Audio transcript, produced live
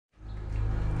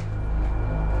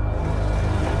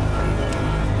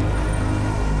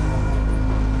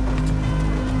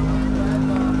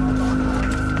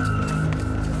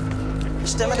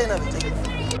تعملي هنا بنتي؟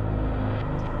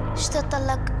 اشتي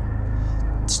اتطلق.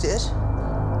 تشتي ايش؟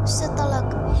 اشتي اتطلق.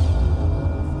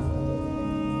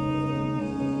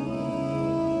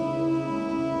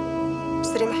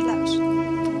 اشتري محلاش.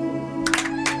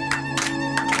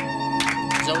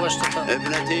 زوجت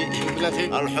ابنتي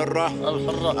الحرة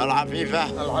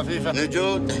العفيفة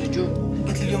نجود.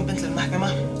 قلت لي اليوم بنت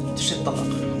المحكمة تشتي تطلق،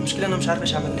 المشكلة أنا مش عارف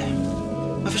إيش أعمل لها.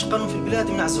 ما فيش قانون في البلاد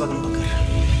يمنع الزواج المبكر.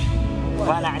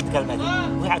 وانا عند كلمة دي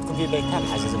وعدكم في بيتها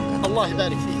حاجة زي كذا. الله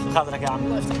يبارك فيك. خاطرك يا عم.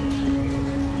 الله يفتح.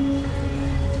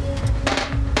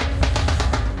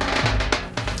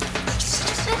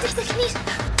 لا تمسكنيش.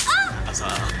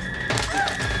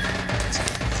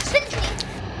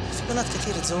 في بنات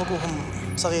كثير تزوجوا وهم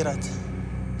صغيرات،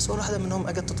 بس ولا واحدة منهم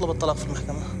أجت تطلب الطلاق في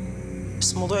المحكمة.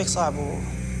 بس موضوعك صعب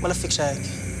وملفك شائك.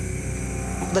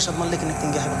 ما أقدرش أضمن لك إنك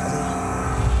تنجحي بالقضية.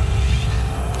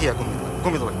 هي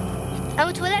قومي ضوي.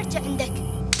 أموت ولا أرجع عندك.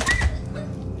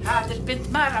 هذه البنت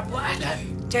ما رب أهلها،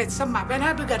 جاي تسمع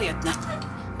بينها بقريتنا.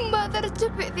 ما قدرت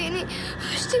بإيديني،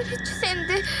 اشتريت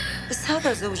عنده. بس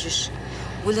هذا زوجك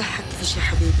ولا حق فيش يا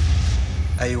حبيبي.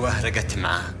 ايوه رقدت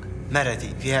معاها.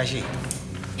 مرتي فيها شيء.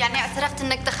 يعني اعترفت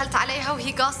انك دخلت عليها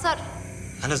وهي قاصر؟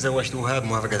 انا تزوجت وهاب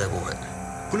موافقة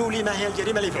ابوها. قولوا لي ما هي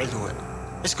الجريمة اللي فعلتوها؟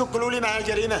 اسكت قولوا لي ما هي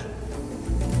الجريمة.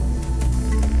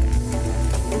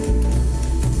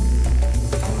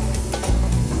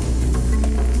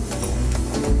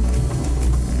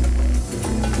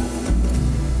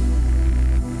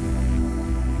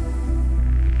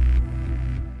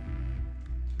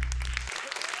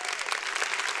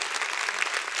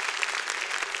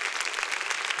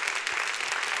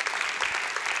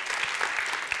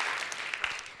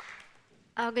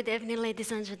 Good evening,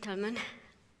 ladies and gentlemen.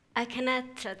 I cannot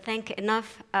thank enough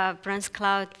Prince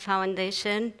Claus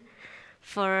Foundation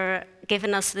for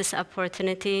giving us this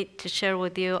opportunity to share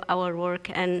with you our work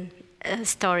and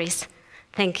stories.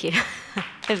 Thank you.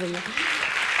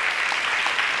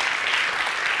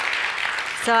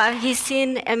 So have you seen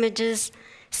images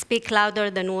speak louder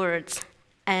than words,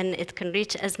 and it can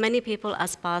reach as many people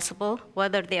as possible,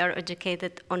 whether they are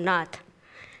educated or not.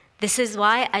 This is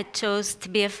why I chose to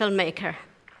be a filmmaker.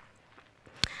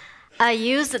 I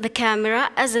use the camera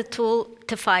as a tool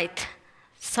to fight.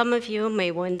 Some of you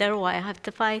may wonder why I have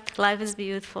to fight. Life is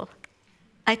beautiful.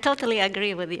 I totally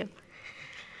agree with you.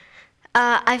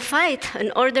 I fight in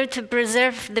order to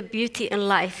preserve the beauty in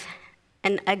life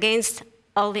and against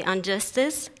all the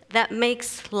injustice that makes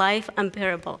life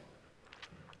unbearable.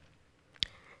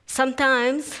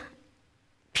 Sometimes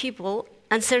people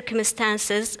and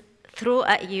circumstances throw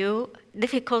at you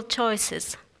difficult choices,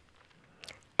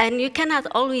 and you cannot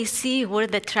always see where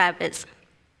the trap is.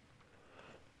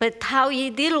 But how you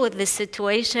deal with this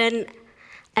situation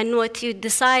and what you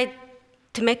decide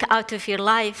to make out of your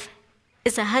life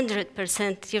is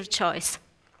 100% your choice.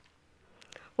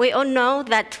 We all know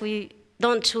that we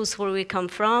don't choose where we come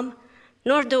from,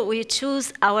 nor do we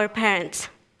choose our parents.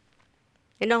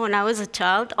 You know, when I was a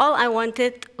child, all I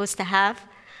wanted was to have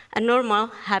a normal,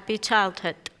 happy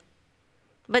childhood.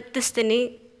 But destiny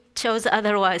chose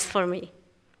otherwise for me.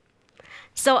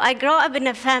 So I grew up in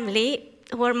a family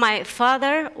where my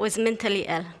father was mentally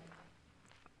ill.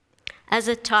 As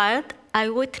a child, I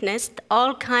witnessed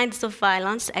all kinds of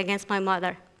violence against my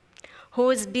mother, who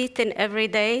was beaten every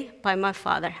day by my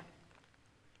father.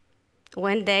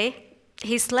 One day,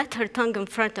 he slit her tongue in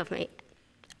front of me,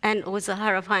 and it was a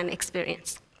horrifying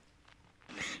experience.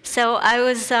 So I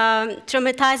was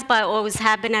traumatized by what was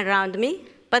happening around me.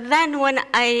 But then when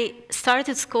I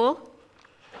started school,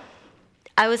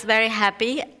 I was very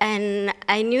happy, and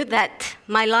I knew that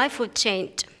my life would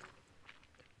change.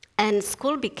 And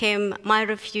school became my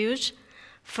refuge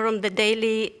from the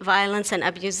daily violence and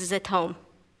abuses at home.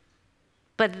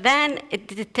 But then it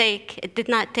did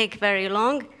not take very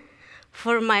long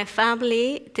for my family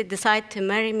to decide to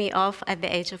marry me off at the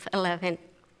age of 11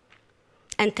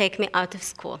 and take me out of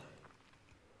school.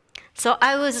 So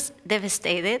I was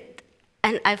devastated,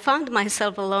 and I found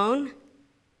myself alone,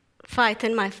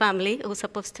 fighting my family who was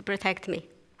supposed to protect me.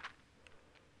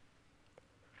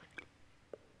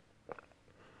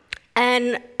 And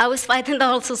I was fighting the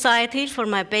whole society for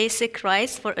my basic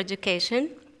rights for education,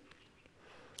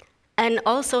 and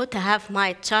also to have my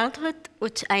childhood,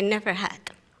 which I never had.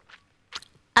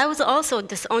 I was also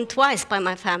disowned twice by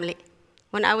my family,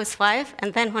 when I was 5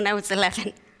 and then when I was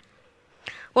 11.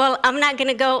 Well, I'm not going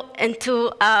to go into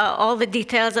all the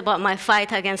details about my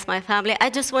fight against my family. I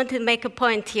just want to make a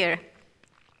point here.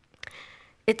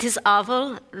 It is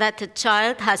awful that a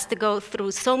child has to go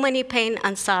through so many pain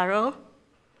and sorrow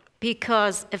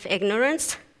because of ignorance,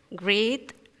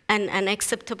 greed, and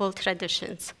unacceptable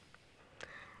traditions.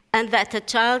 and that a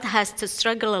child has to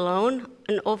struggle alone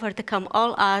and overcome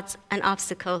all odds and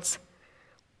obstacles,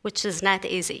 which is not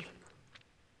easy.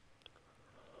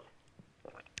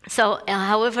 So,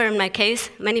 however, in my case,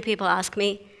 many people ask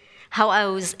me how I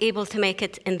was able to make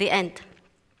it in the end.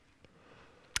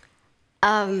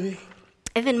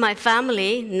 Even my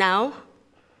family now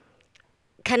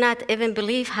cannot even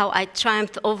believe how I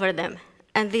triumphed over them,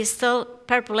 and they're still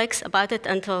perplexed about it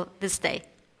until this day.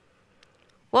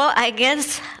 Well, I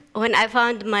guess when I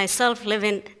found myself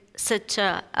living such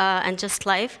an unjust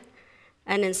life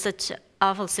and in such an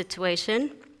awful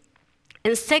situation,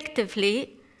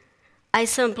 instinctively, I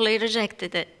simply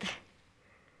rejected it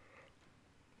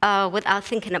without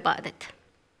thinking about it.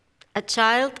 A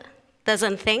child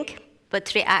doesn't think,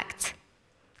 but reacts.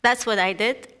 That's what I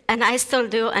did, and I still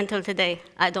do until today.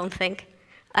 I don't think.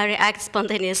 I react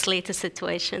spontaneously to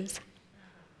situations.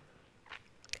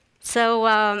 So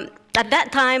at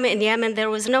that time in Yemen, there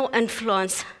was no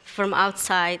influence from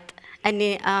outside.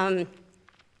 Yemen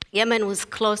was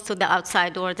close to the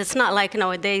outside world. It's not like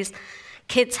nowadays.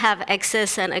 Kids have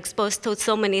access and exposed to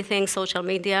so many things, social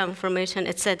media, information,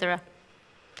 etc.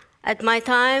 At my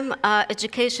time,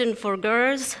 education for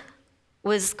girls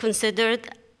was considered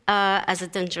as a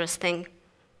dangerous thing.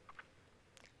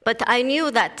 But I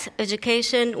knew that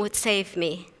education would save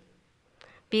me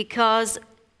because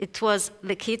it was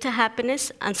the key to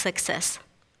happiness and success.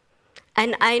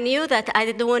 And I knew that I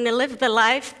didn't want to live the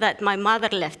life that my mother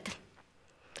lived.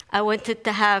 I wanted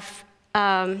to have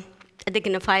a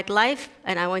dignified life,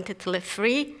 and I wanted to live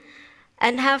free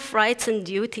and have rights and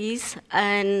duties,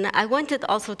 and I wanted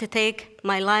also to take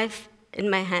my life in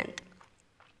my hand.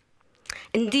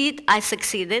 Indeed, I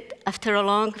succeeded after a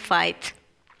long fight.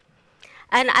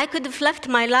 And I could have left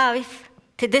my life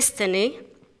to destiny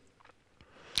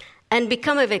and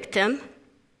become a victim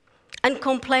and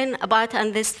complain about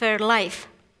this fair life.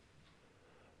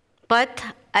 But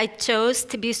I chose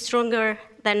to be stronger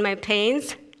than my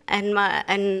pains and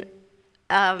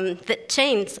the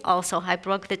chains also. I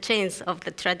broke the chains of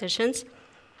the traditions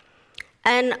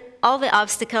and all the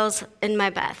obstacles in my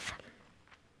path.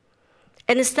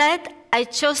 Instead, I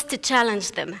chose to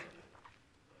challenge them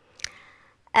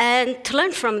and to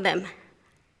learn from them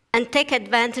and take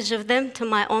advantage of them to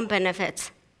my own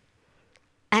benefits.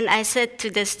 And I said to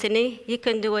destiny, you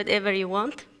can do whatever you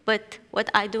want, but what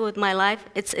I do with my life,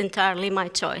 it's entirely my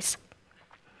choice.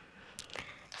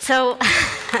 So,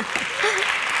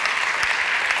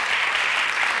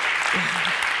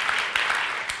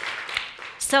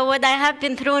 so what I have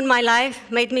been through in my life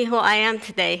made me who I am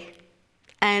today.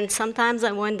 And sometimes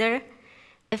I wonder,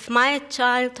 if my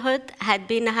childhood had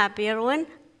been a happier one,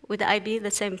 would I be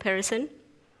the same person?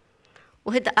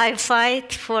 Would I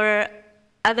fight for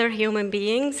other human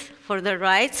beings, for their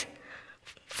rights,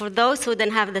 for those who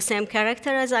don't have the same character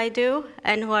as I do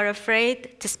and who are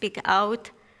afraid to speak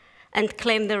out and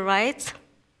claim their rights?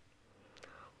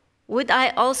 Would I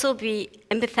also be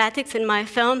empathetic in my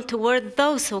film toward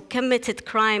those who committed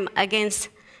crime against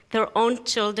their own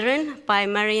children by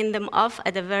marrying them off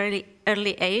at a very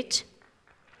early age?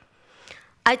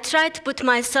 I try to put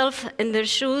myself in their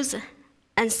shoes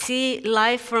and see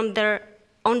life from their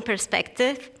own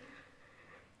perspective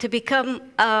to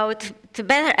to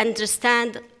better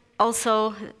understand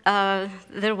also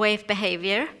their way of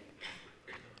behavior,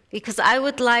 because I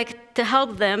would like to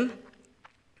help them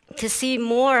to see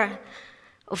more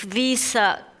of these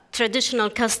traditional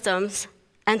customs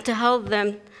and to help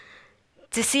them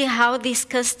to see how these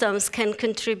customs can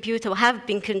contribute or have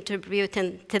been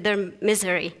contributing to their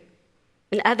misery.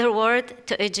 In other words,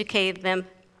 to educate them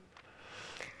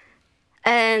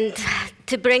and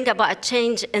to bring about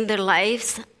change in their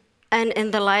lives and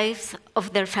in the lives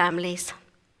of their families.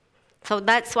 So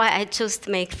that's why I chose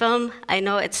to make film. I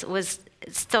know it's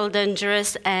still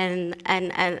dangerous and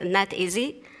not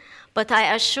easy, but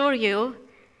I assure you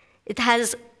it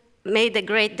has made a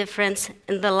great difference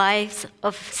in the lives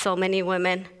of so many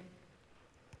women.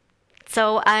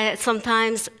 So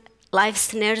sometimes life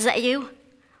snares at you,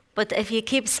 but if you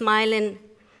keep smiling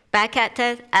back at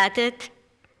it,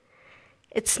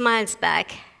 it smiles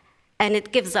back and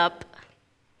it gives up.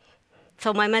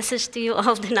 So my message to you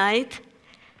all tonight,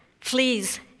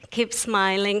 please keep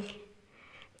smiling.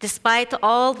 Despite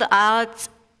all the odds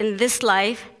in this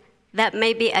life that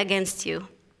may be against you.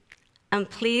 And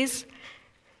please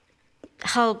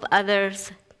help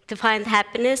others to find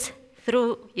happiness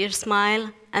through your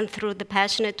smile and through the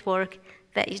passionate work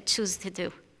that you choose to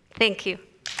do. Thank you.